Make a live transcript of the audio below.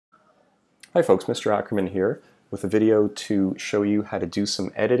Hi folks, Mr. Ackerman here with a video to show you how to do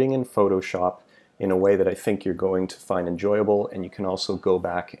some editing in Photoshop in a way that I think you're going to find enjoyable, and you can also go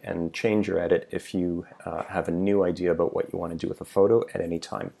back and change your edit if you have a new idea about what you want to do with a photo at any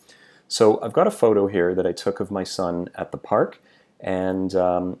time. So I've got a photo here that I took of my son at the park, and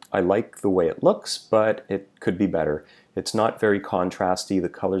I like the way it looks, but it could be better. It's not very contrasty, the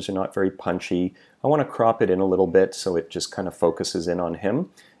colors are not very punchy. I want to crop it in a little bit so it just kind of focuses in on him.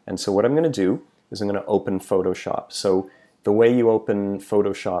 And so what I'm going to do is I'm going to open Photoshop. So the way you open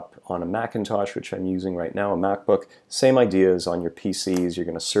Photoshop on a Macintosh, which I'm using right now, a MacBook, same idea as on your PCs. You're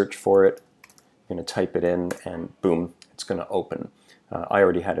going to search for it, you're going to type it in, and boom, it's going to open. I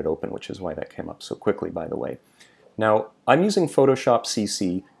already had it open, which is why that came up so quickly, by the way. Now, I'm using Photoshop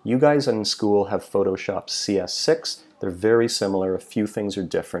CC. You guys in school have Photoshop CS6. They're very similar. A few things are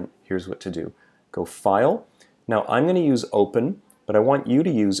different. Here's what to do. Go File. Now, I'm going to use Open, but I want you to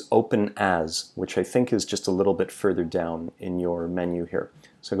use Open As, which I think is just a little bit further down in your menu here.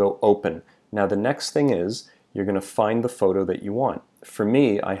 So go Open. Now, the next thing is you're going to find the photo that you want. For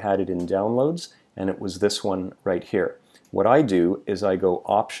me, I had it in Downloads, and it was this one right here. What I do is I go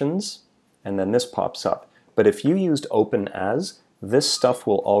Options, and then this pops up. But if you used Open As, this stuff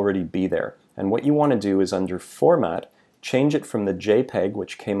will already be there. And what you want to do is under Format, change it from the JPEG,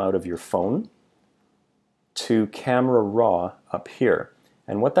 which came out of your phone, to Camera Raw up here.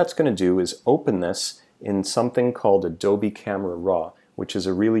 And what that's going to do is open this in something called Adobe Camera Raw, which is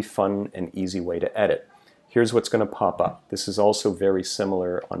a really fun and easy way to edit. Here's what's going to pop up. This is also very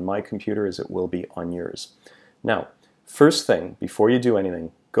similar on my computer as it will be on yours. Now, first thing, before you do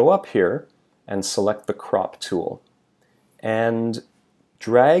anything, go up here and select the crop tool and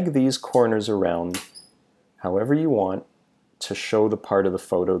drag these corners around however you want to show the part of the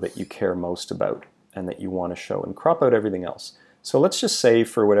photo that you care most about and that you want to show, and crop out everything else. So let's just say,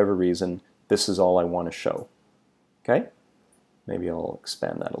 for whatever reason, this is all I want to show. Okay? Maybe I'll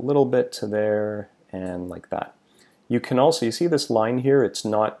expand that a little bit to there, and like that. You can also, you see this line here, it's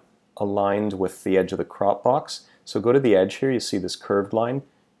not aligned with the edge of the crop box. So go to the edge here, you see this curved line.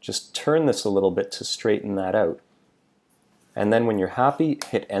 Just turn this a little bit to straighten that out. And then when you're happy,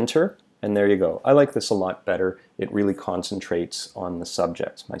 hit Enter, and there you go. I like this a lot better. It really concentrates on the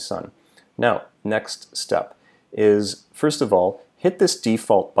subject, my son. Now, next step is, first of all, hit this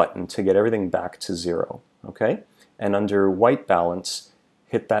default button to get everything back to 0, okay? And under white balance,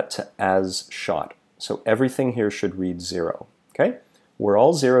 hit that to As Shot. So everything here should read 0, okay? We're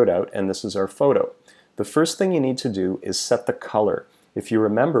all zeroed out, and this is our photo. The first thing you need to do is set the color. If you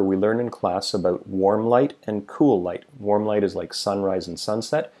remember, we learned in class about warm light and cool light. Warm light is like sunrise and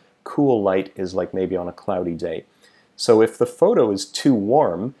sunset. Cool light is like maybe on a cloudy day. So if the photo is too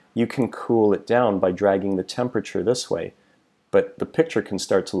warm, you can cool it down by dragging the temperature this way. But the picture can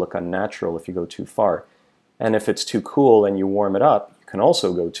start to look unnatural if you go too far. And if it's too cool and you warm it up, you can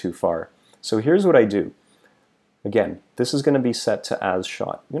also go too far. So here's what I do. Again, this is going to be set to As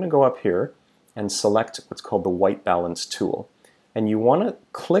Shot. I'm going to go up here and select what's called the white balance tool. And you want to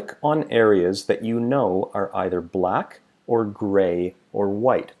click on areas that you know are either black or gray or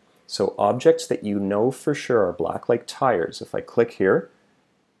white. So objects that you know for sure are black, like tires. If I click here,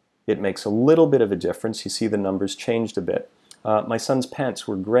 it makes a little bit of a difference. You see the numbers changed a bit. My son's pants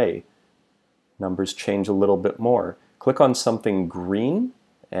were gray. Numbers change a little bit more. Click on something green,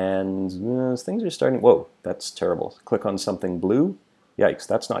 and things are starting... Whoa, that's terrible. Click on something blue. Yikes,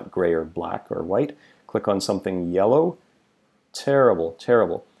 that's not gray or black or white. Click on something yellow. Terrible,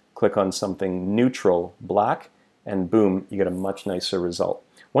 terrible. Click on something neutral, black, and boom, you get a much nicer result.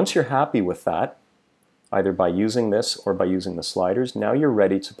 Once you're happy with that, either by using this or by using the sliders, now you're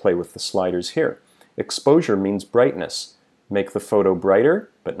ready to play with the sliders here. Exposure means brightness. Make the photo brighter,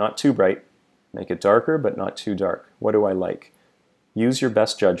 but not too bright. Make it darker, but not too dark. What do I like? Use your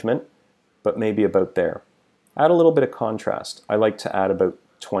best judgment, but maybe about there. Add a little bit of contrast. I like to add about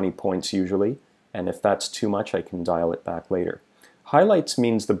 20 points usually, and if that's too much, I can dial it back later. Highlights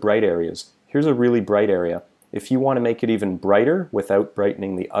means the bright areas. Here's a really bright area. If you want to make it even brighter without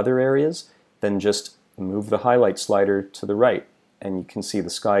brightening the other areas, then just move the highlight slider to the right, and you can see the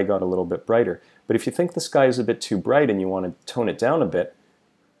sky got a little bit brighter. But if you think the sky is a bit too bright and you want to tone it down a bit,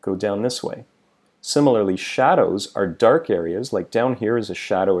 go down this way. Similarly, shadows are dark areas, like down here is a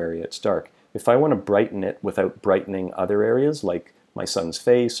shadow area, it's dark. If I want to brighten it without brightening other areas, like my son's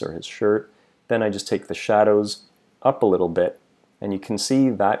face or his shirt, then I just take the shadows up a little bit, and you can see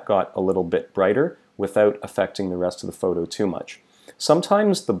that got a little bit brighter without affecting the rest of the photo too much.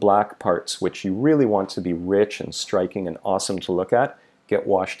 Sometimes the black parts, which you really want to be rich and striking and awesome to look at, get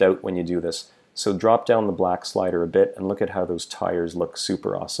washed out when you do this. So drop down the black slider a bit and look at how those tires look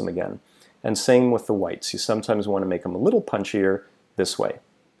super awesome again. And same with the whites. You sometimes want to make them a little punchier this way.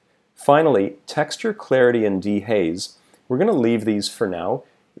 Finally, texture, clarity, and dehaze. We're going to leave these for now.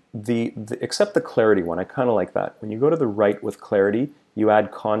 Except the clarity one, I kind of like that. When you go to the right with clarity, you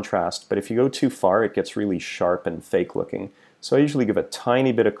add contrast, but if you go too far, it gets really sharp and fake looking. So I usually give a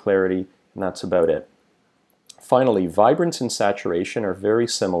tiny bit of clarity, and that's about it. Finally, vibrance and saturation are very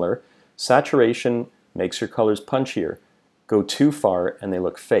similar. Saturation makes your colors punchier. Go too far, and they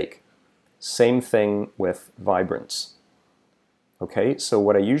look fake. Same thing with vibrance. Okay, so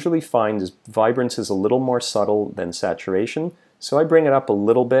what I usually find is vibrance is a little more subtle than saturation, so I bring it up a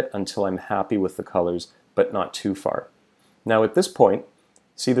little bit until I'm happy with the colors, but not too far. Now at this point,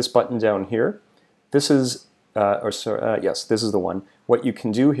 see this button down here? This is, yes, this is the one. What you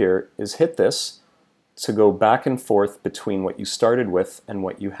can do here is hit this to go back and forth between what you started with and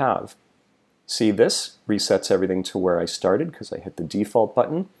what you have. See, this resets everything to where I started because I hit the default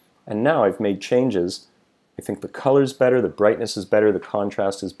button, and now I've made changes. I think the color's better, the brightness is better, the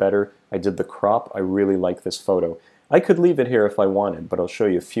contrast is better. I did the crop. I really like this photo. I could leave it here if I wanted, but I'll show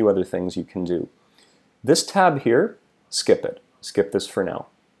you a few other things you can do. This tab here, skip it. Skip this for now.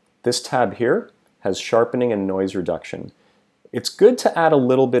 This tab here has sharpening and noise reduction. It's good to add a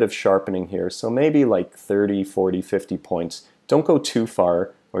little bit of sharpening here, so maybe like 30, 40, 50 points. Don't go too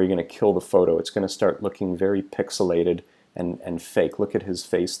far or you're going to kill the photo. It's going to start looking very pixelated and fake. Look at his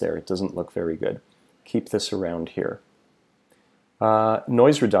face there. It doesn't look very good. Keep this around here.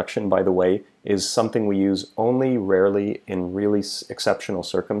 Noise reduction, by the way, is something we use only rarely in really exceptional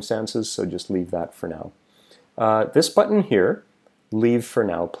circumstances, so just leave that for now. This button here, leave for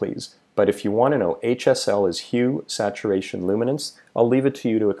now, please. But if you want to know, HSL is hue, saturation, luminance. I'll leave it to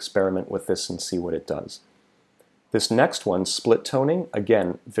you to experiment with this and see what it does. This next one, split toning,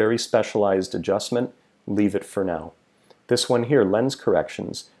 again, very specialized adjustment. Leave it for now. This one here, lens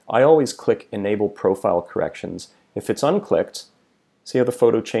corrections. I always click Enable Profile Corrections. If it's unclicked, see how the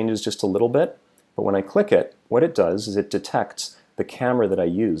photo changes just a little bit? But when I click it, what it does is it detects the camera that I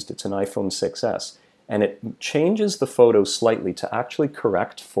used. It's an iPhone 6s. And it changes the photo slightly to actually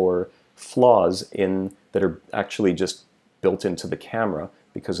correct for flaws that are actually just built into the camera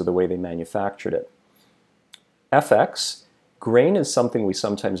because of the way they manufactured it. FX, grain is something we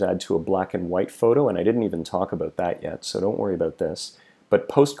sometimes add to a black and white photo, and I didn't even talk about that yet, so don't worry about this. But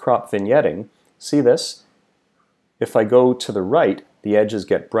post-crop vignetting, see this? If I go to the right, the edges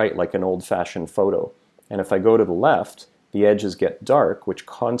get bright like an old-fashioned photo. And if I go to the left, the edges get dark, which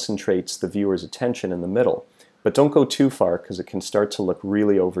concentrates the viewer's attention in the middle. But don't go too far because it can start to look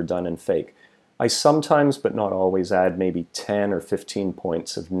really overdone and fake. I sometimes, but not always, add maybe 10 or 15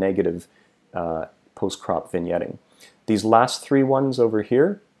 points of negative post-crop vignetting. These last three ones over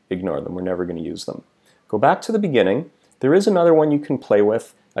here, ignore them. We're never going to use them. Go back to the beginning. There is another one you can play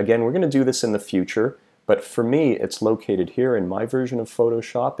with. Again, we're going to do this in the future, but for me, it's located here in my version of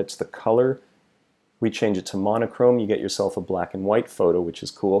Photoshop. It's the color. We change it to monochrome. You get yourself a black and white photo, which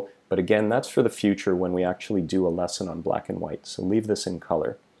is cool. But again, that's for the future when we actually do a lesson on black and white. So leave this in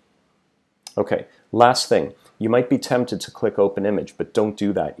color. Okay, last thing. You might be tempted to click Open Image, but don't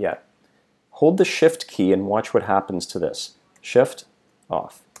do that yet. Hold the Shift key and watch what happens to this. Shift,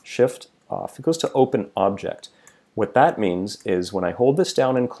 off. Shift, off. It goes to Open Object. What that means is when I hold this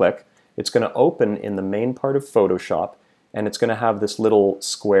down and click, it's going to open in the main part of Photoshop, and it's going to have this little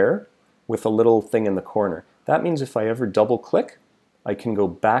square with a little thing in the corner. That means if I ever double click, I can go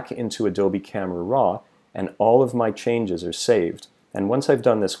back into Adobe Camera Raw and all of my changes are saved. And once I've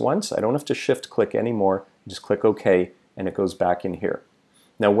done this once, I don't have to shift click anymore. Just click OK and it goes back in here.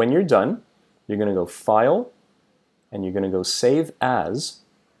 Now when you're done, you're going to go File and you're going to go Save As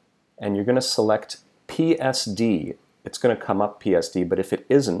and you're going to select PSD. It's going to come up PSD, but if it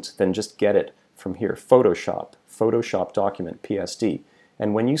isn't, then just get it from here. Photoshop document, PSD.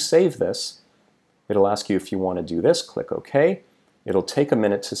 And when you save this, it'll ask you if you want to do this. Click OK. It'll take a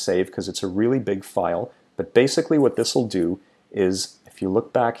minute to save because it's a really big file. But basically what this will do is, if you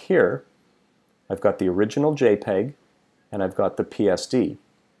look back here, I've got the original JPEG and I've got the PSD.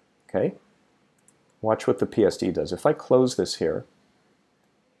 Okay? Watch what the PSD does. If I close this here,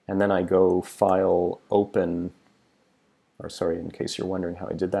 and then I go File, Open, or sorry, in case you're wondering how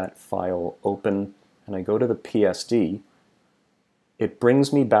I did that, File, Open, and I go to the PSD, it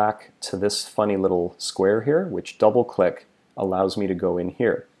brings me back to this funny little square here, which double-click allows me to go in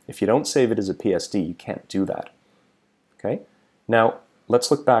here. If you don't save it as a PSD, you can't do that. Okay? Now, let's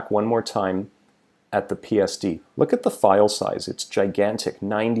look back one more time at the PSD. Look at the file size. It's gigantic,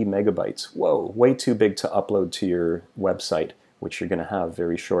 90 megabytes. Whoa, way too big to upload to your website, which you're going to have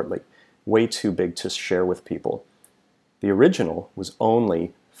very shortly. Way too big to share with people. The original was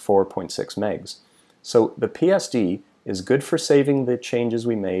only 4.6 megs. So the PSD is good for saving the changes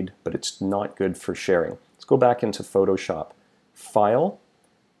we made, but it's not good for sharing. Let's go back into Photoshop. File,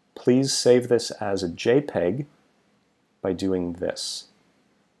 please save this as a JPEG by doing this.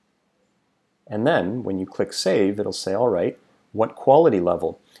 And then when you click Save, it'll say, all right, what quality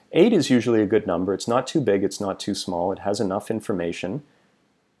level? 8 is usually a good number. It's not too big, it's not too small. It has enough information.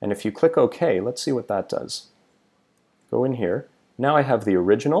 And if you click OK, let's see what that does. Go in here. Now I have the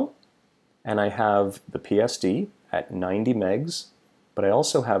original, and I have the PSD at 90 megs, but I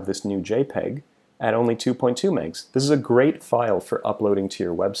also have this new JPEG at only 2.2 megs. This is a great file for uploading to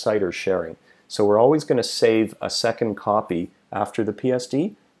your website or sharing. So we're always going to save a second copy after the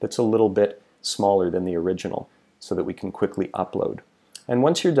PSD that's a little bit smaller than the original so that we can quickly upload. And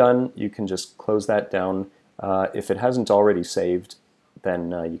once you're done, you can just close that down. If it hasn't already saved,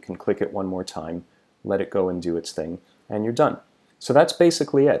 then you can click it one more time, let it go and do its thing, and you're done. So that's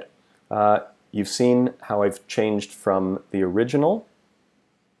basically it. You've seen how I've changed from the original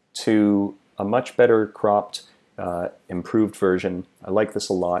to a much better cropped, improved version. I like this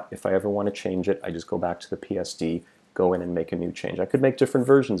a lot. If I ever want to change it, I just go back to the PSD, go in and make a new change. I could make different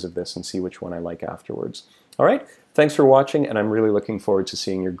versions of this and see which one I like afterwards. All right, thanks for watching, and I'm really looking forward to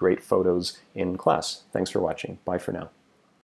seeing your great photos in class. Thanks for watching. Bye for now.